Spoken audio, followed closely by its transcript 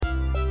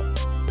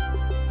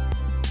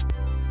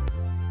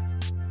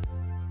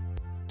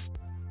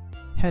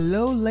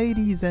Hello,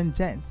 ladies and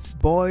gents,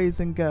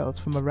 boys and girls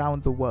from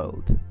around the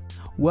world.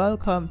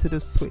 Welcome to The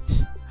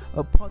Switch,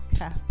 a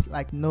podcast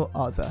like no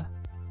other.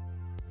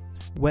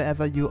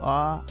 Wherever you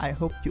are, I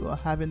hope you are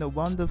having a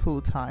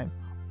wonderful time,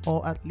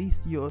 or at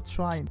least you're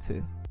trying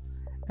to.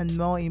 And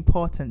more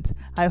important,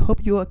 I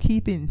hope you are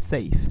keeping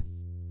safe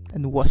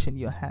and washing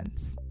your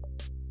hands.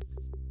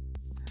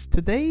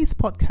 Today's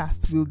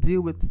podcast will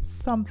deal with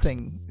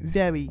something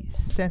very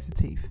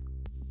sensitive,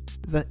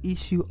 the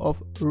issue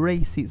of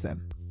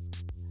racism.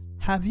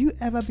 Have you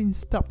ever been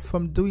stopped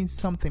from doing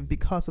something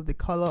because of the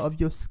color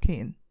of your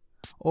skin,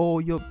 or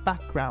your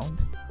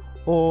background,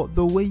 or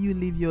the way you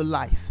live your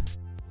life?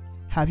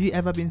 Have you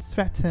ever been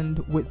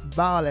threatened with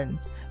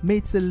violence,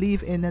 made to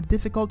live in a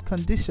difficult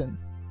condition,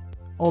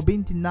 or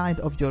been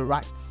denied of your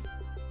rights?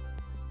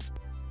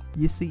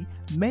 You see,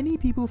 many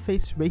people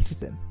face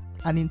racism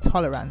and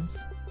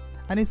intolerance,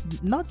 and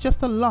it's not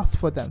just a loss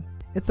for them,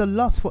 it's a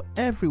loss for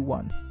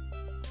everyone.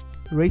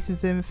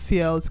 Racism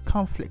fuels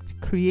conflict,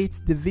 creates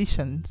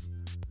divisions,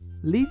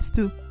 leads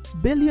to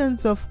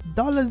billions of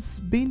dollars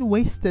being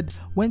wasted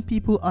when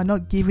people are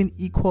not given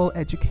equal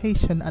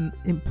education and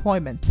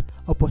employment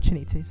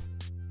opportunities.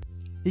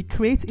 It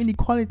creates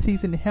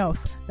inequalities in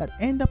health that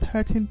end up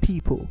hurting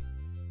people.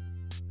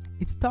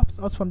 It stops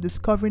us from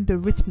discovering the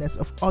richness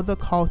of other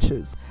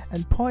cultures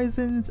and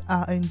poisons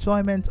our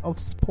enjoyment of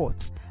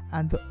sport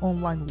and the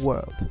online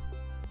world.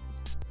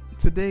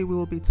 Today we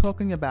will be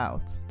talking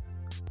about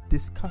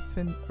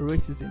discussing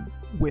racism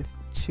with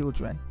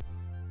children.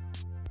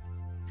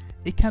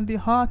 It can be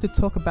hard to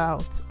talk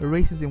about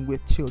racism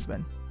with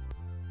children.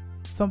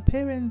 Some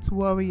parents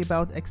worry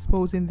about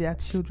exposing their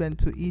children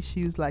to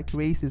issues like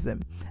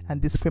racism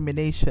and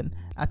discrimination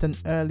at an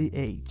early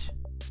age.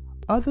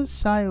 Others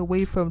shy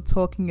away from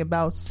talking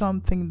about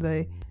something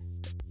they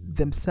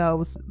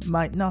themselves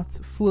might not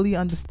fully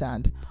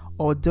understand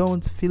or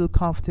don't feel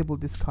comfortable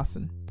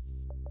discussing.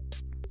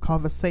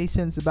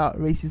 Conversations about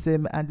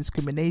racism and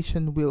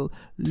discrimination will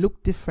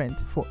look different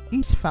for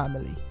each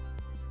family.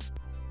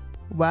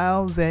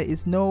 While there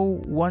is no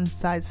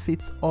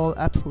one-size-fits-all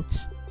approach,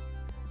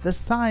 the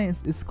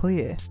science is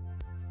clear.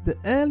 The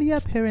earlier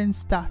parents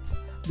start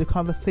the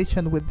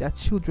conversation with their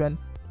children,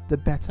 the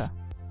better.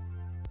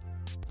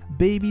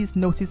 Babies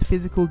notice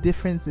physical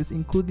differences,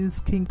 including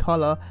skin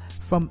color,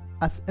 from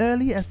as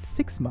early as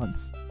 6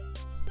 months.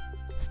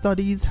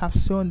 Studies have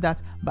shown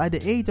that by the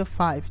age of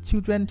 5,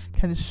 children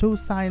can show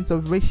signs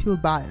of racial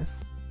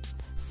bias,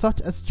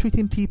 such as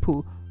treating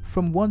people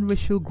from one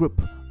racial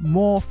group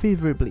more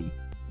favorably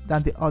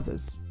than the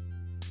others.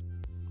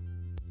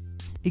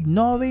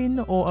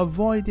 Ignoring or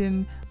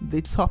avoiding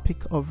the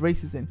topic of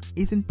racism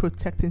isn't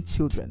protecting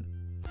children.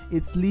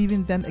 It's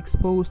leaving them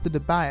exposed to the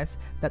bias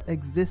that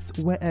exists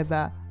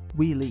wherever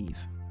we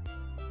live.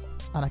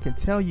 And I can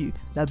tell you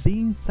that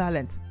being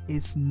silent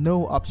is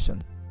no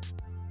option.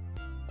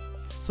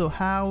 So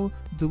how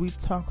do we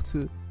talk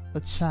to a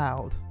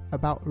child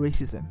about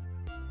racism?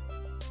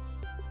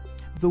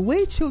 The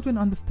way children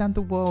understand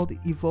the world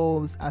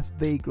evolves as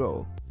they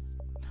grow,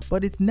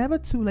 but it's never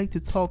too late to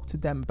talk to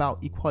them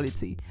about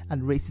equality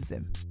and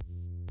racism.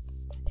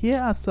 Here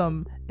are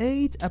some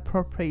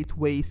age-appropriate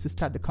ways to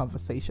start the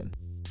conversation.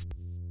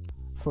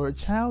 For a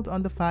child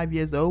under 5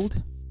 years old,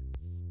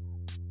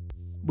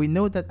 we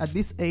know that at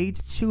this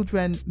age,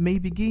 children may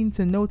begin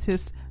to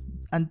notice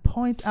and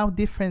point out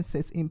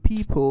differences in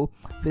people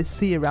they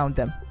see around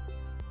them.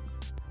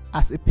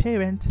 As a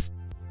parent,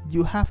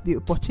 you have the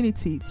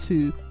opportunity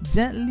to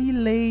gently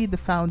lay the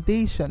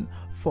foundation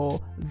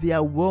for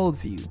their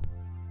worldview.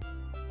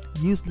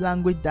 Use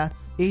language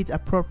that's age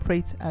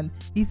appropriate and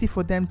easy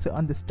for them to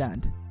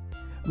understand.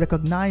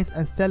 Recognize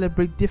and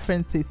celebrate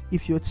differences.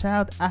 If your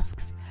child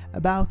asks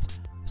about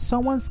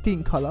someone's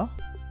skin color,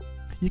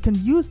 you can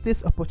use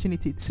this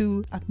opportunity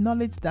to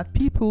acknowledge that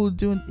people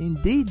do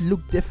indeed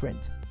look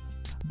different,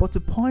 but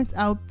to point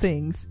out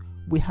things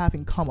we have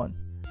in common.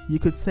 You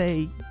could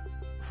say,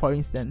 for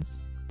instance,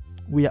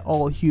 we are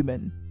all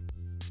human,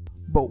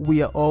 but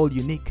we are all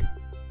unique.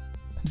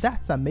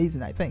 That's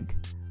amazing, I think.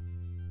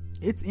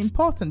 It's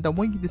important that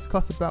when you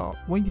discuss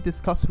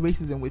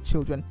racism with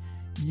children,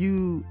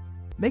 you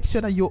make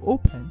sure that you're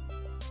open.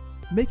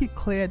 Make it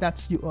clear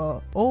that you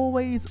are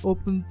always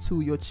open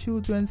to your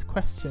children's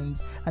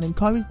questions and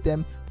encourage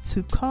them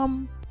to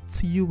come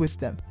to you with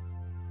them.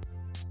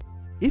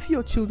 If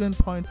your children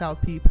point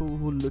out people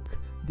who look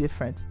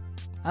different,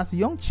 as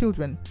young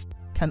children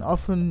can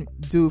often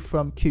do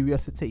from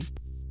curiosity,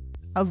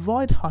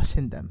 avoid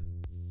hushing them,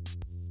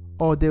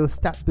 or they'll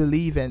start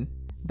believing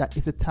that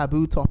it's a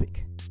taboo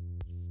topic.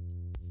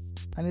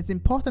 And it's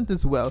important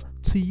as well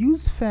to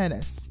use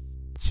fairness.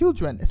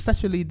 Children,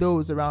 especially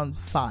those around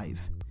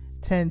 5,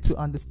 tend to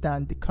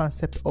understand the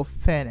concept of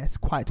fairness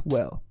quite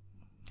well.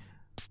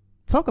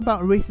 Talk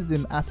about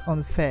racism as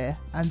unfair,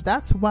 and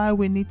that's why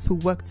we need to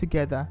work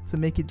together to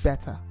make it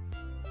better.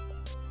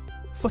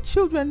 For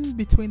children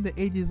between the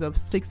ages of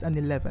 6 and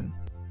 11,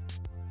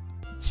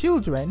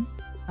 children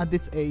at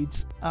this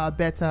age are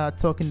better at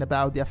talking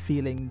about their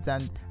feelings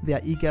and they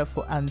are eager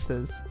for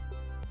answers.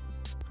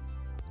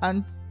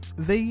 And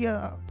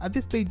At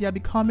this stage, they are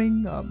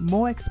becoming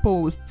more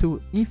exposed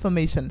to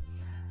information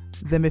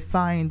they may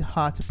find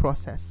hard to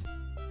process.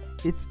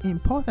 It's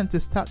important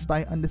to start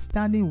by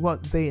understanding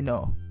what they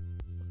know.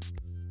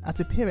 As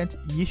a parent,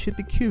 you should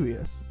be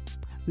curious.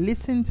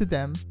 Listen to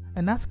them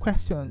and ask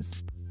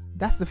questions.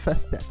 That's the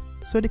first step,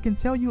 so they can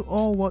tell you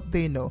all what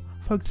they know.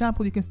 For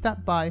example, you can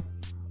start by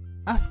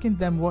asking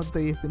them what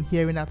they've been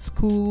hearing at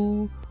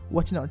school,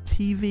 watching on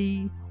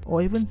TV,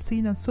 or even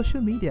seeing on social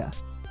media.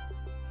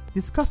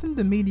 Discussing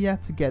the media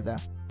together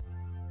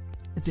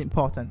is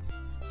important.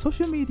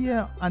 Social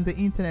media and the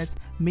internet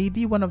may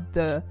be one of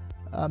the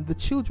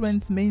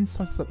children's main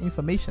sources of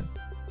information.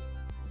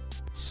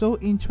 Show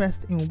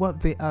interest in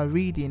what they are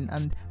reading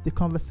and the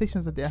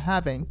conversations that they're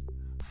having.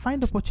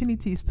 Find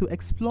opportunities to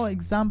explore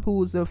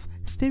examples of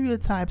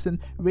stereotypes and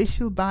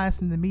racial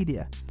bias in the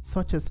media,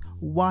 such as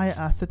why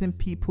are certain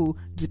people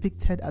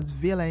depicted as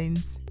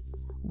villains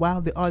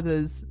while the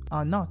others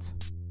are not.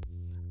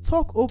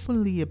 Talk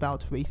openly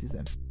about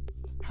racism.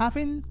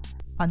 Having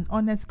an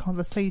honest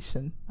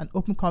conversation, an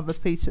open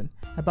conversation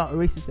about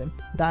racism,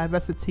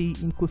 diversity,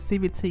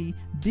 inclusivity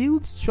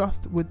builds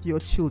trust with your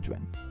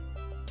children.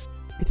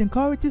 It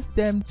encourages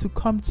them to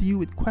come to you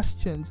with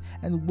questions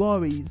and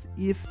worries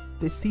if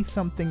they see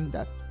something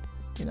that,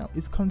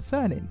 is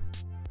concerning.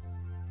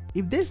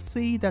 If they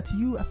see that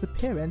you as a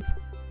parent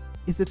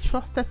is a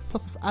trusted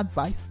source of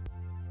advice,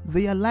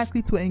 they are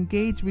likely to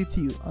engage with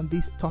you on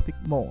this topic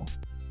more.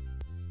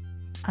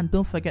 And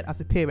don't forget,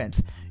 as a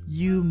parent,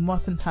 you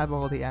mustn't have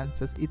all the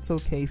answers. It's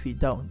okay if you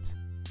don't.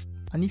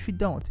 And if you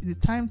don't,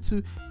 it's time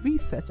to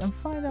research and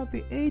find out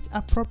the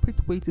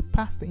age-appropriate way to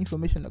pass the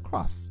information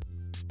across.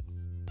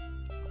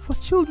 For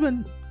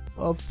children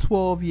of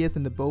 12 years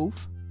and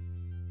above,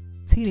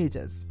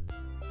 teenagers,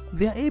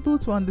 they are able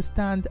to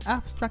understand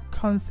abstract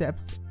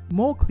concepts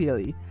more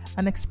clearly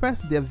and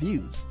express their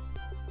views.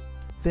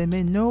 They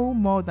may know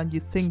more than you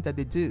think that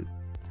they do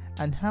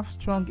and have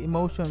strong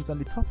emotions on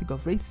the topic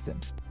of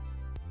racism.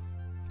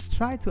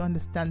 Try to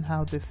understand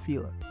how they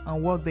feel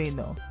and what they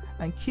know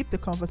and keep the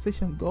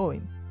conversation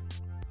going.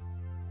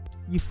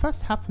 You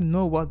first have to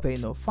know what they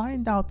know.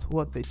 Find out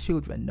what the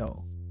children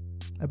know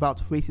about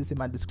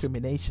racism and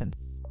discrimination,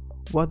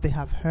 what they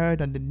have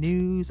heard on the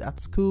news, at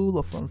school,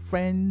 or from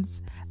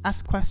friends.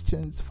 Ask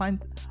questions.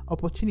 Find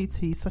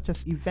opportunities such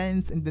as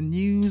events in the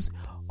news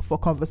for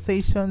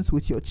conversations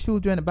with your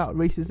children about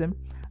racism.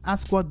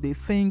 Ask what they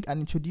think and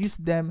introduce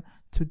them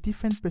to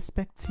different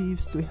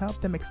perspectives to help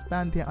them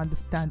expand their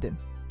understanding.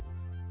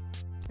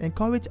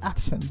 Encourage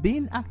action.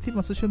 Being active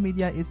on social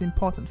media is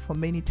important for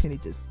many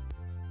teenagers.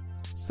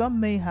 Some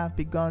may have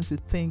begun to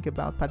think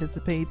about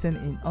participating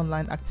in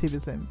online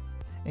activism.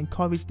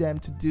 Encourage them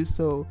to do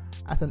so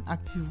as an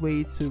active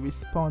way to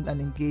respond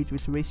and engage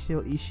with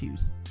racial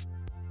issues.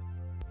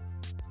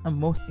 And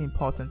most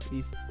important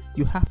is,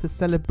 you have to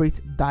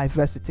celebrate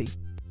diversity.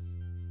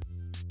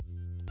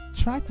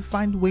 Try to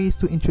find ways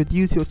to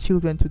introduce your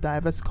children to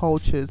diverse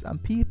cultures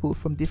and people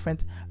from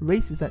different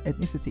races and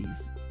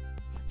ethnicities,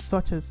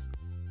 such as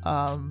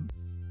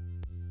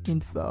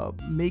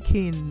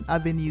making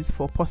avenues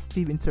for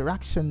positive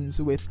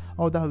interactions with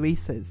other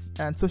races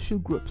and social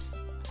groups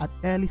at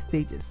early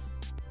stages.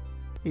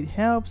 It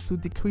helps to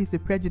decrease the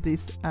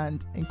prejudice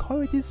and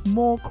encourages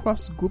more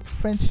cross-group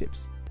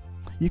friendships.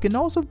 You can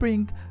also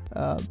bring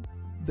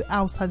the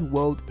outside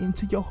world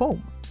into your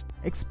home.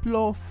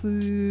 Explore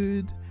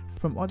food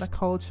from other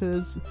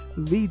cultures,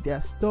 read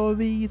their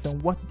stories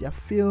and watch their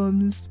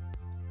films.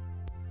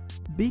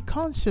 Be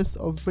conscious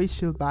of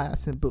racial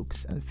bias in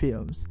books and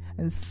films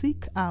and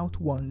seek out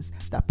ones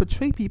that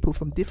portray people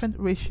from different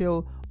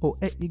racial or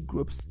ethnic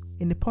groups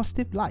in a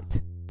positive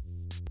light.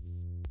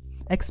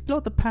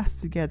 Explore the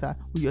past together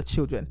with your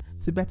children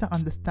to better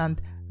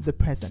understand the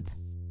present.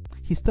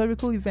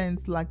 Historical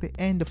events like the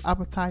end of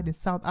apartheid in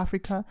South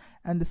Africa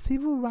and the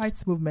civil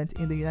rights movement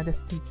in the United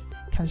States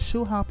can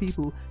show how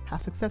people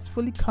have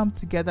successfully come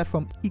together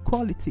for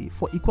equality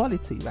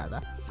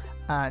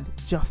and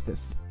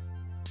justice.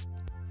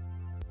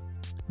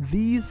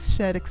 These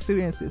shared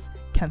experiences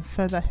can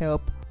further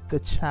help the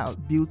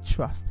child build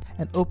trust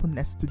and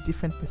openness to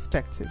different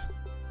perspectives.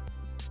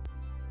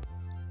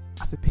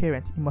 As a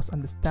parent, you must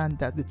understand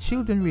that the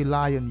children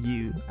rely on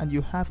you and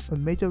you have a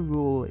major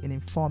role in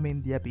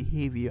informing their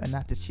behavior and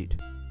attitude.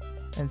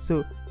 And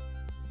so,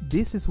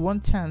 this is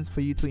one chance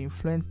for you to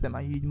influence them,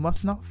 and you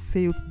must not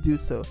fail to do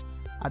so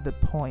at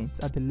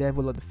the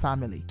level of the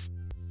family.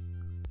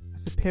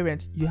 As a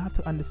parent, you have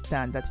to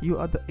understand that you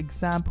are the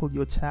example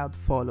your child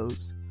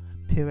follows.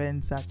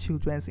 Parents are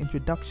children's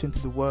introduction to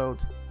the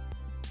world.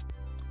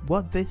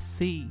 What they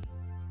see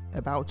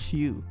about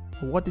you,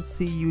 or what they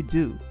see you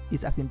do,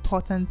 is as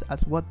important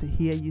as what they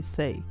hear you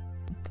say.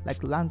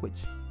 Like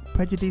language,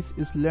 prejudice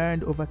is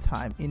learned over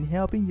time. In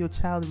helping your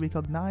child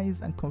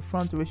recognize and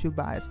confront racial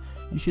bias,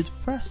 you should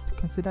first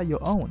consider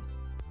your own.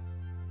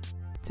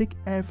 Take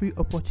every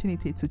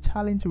opportunity to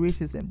challenge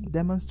racism,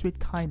 demonstrate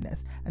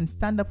kindness, and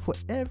stand up for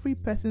every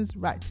person's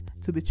right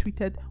to be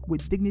treated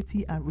with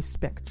dignity and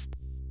respect.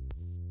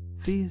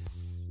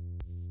 This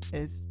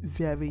is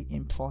very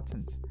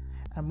important.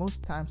 And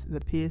most times it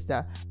appears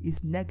that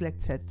it's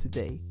neglected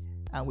today,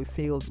 and we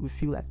feel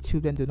like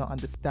children do not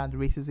understand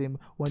racism.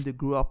 When they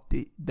grow up,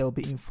 they'll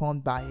be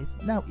informed by it.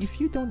 Now, if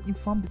you don't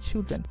inform the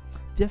children,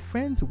 their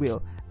friends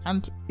will,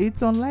 and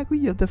it's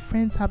unlikely the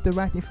friends have the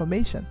right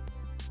information.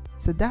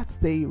 So that's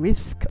the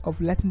risk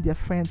of letting their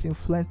friends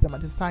influence them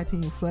and society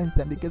influence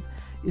them, because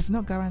it's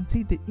not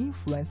guaranteed the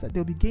influence that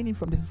they'll be gaining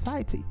from the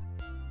society.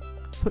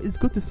 So it's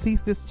good to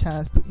seize this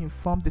chance to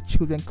inform the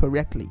children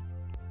correctly.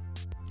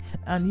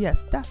 And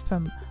yes, that's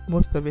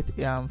most of it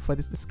for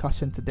this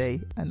discussion today,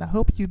 and I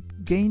hope you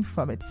gain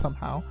from it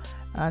somehow.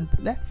 And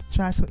let's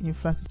try to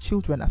influence the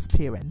children as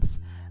parents.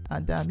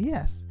 And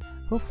yes,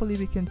 hopefully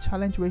we can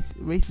challenge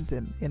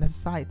racism in a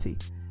society,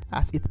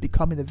 as it's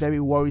becoming a very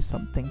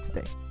worrisome thing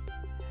today.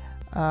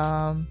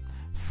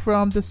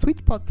 From the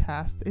Sweet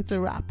Podcast, it's a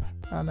wrap,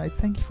 and I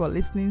thank you for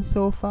listening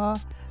so far,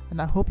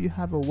 and I hope you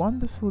have a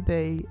wonderful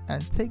day,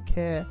 and take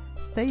care,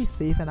 stay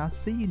safe, and I'll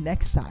see you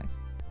next time.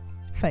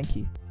 Thank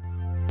you.